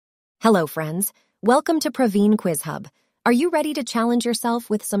Hello, friends. Welcome to Praveen Quiz Hub. Are you ready to challenge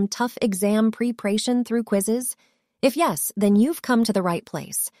yourself with some tough exam preparation through quizzes? If yes, then you've come to the right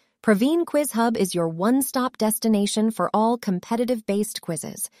place. Praveen Quiz Hub is your one-stop destination for all competitive-based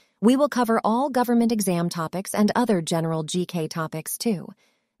quizzes. We will cover all government exam topics and other general GK topics, too.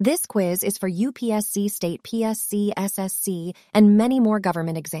 This quiz is for UPSC, State PSC, SSC, and many more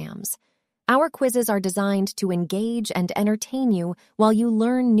government exams. Our quizzes are designed to engage and entertain you while you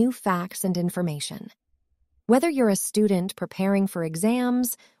learn new facts and information. Whether you're a student preparing for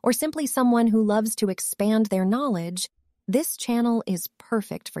exams or simply someone who loves to expand their knowledge, this channel is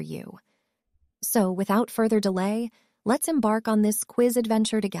perfect for you. So, without further delay, let's embark on this quiz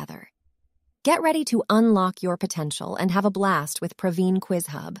adventure together. Get ready to unlock your potential and have a blast with Praveen Quiz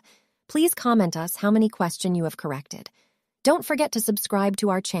Hub. Please comment us how many questions you have corrected. Don't forget to subscribe to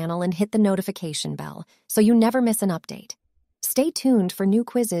our channel and hit the notification bell so you never miss an update. Stay tuned for new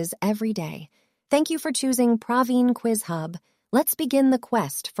quizzes every day. Thank you for choosing Praveen Quiz Hub. Let's begin the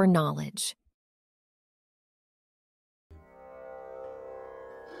quest for knowledge.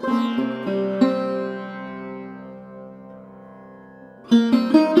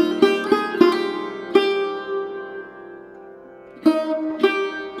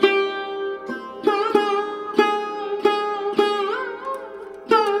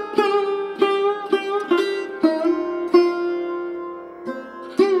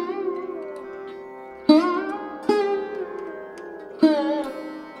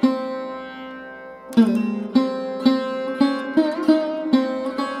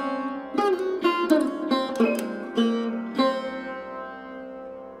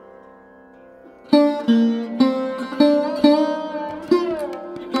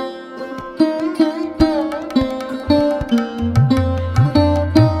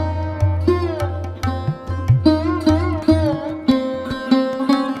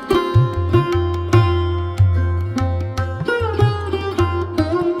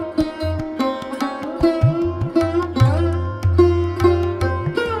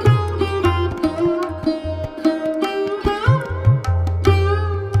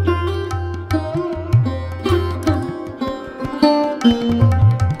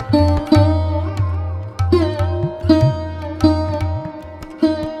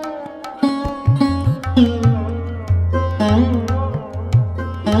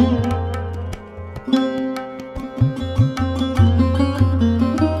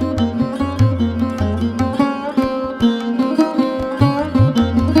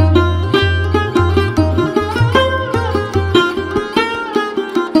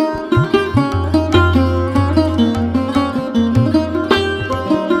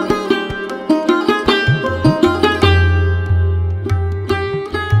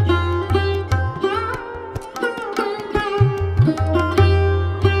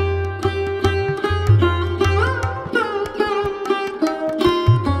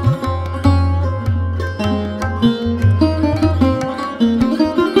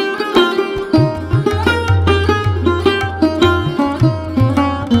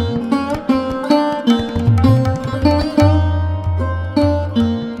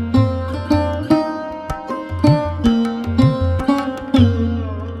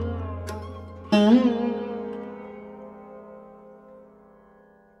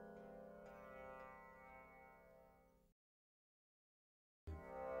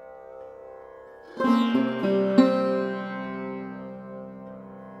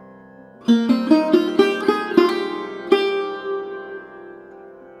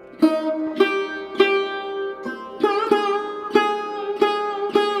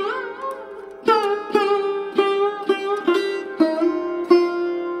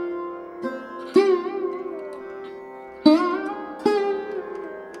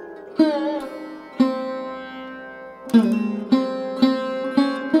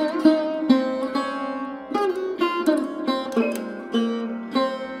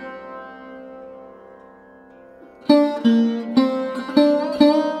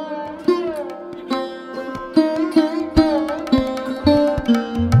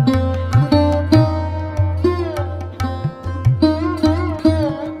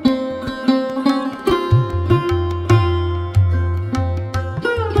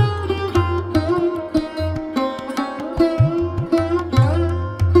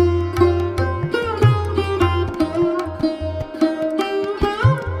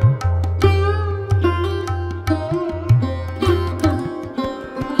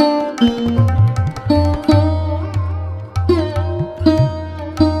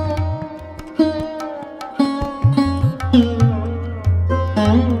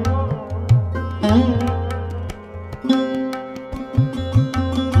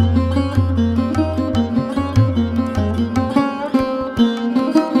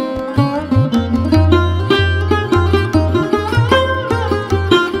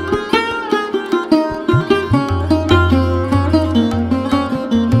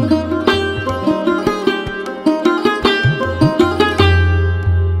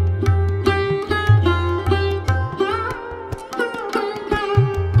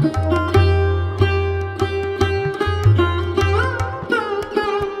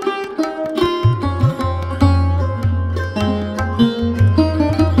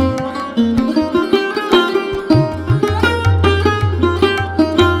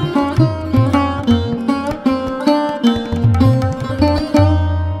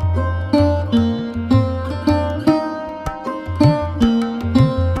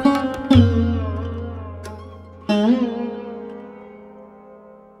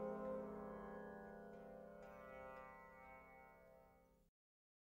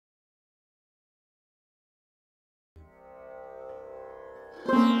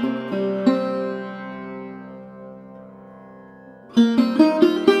 you.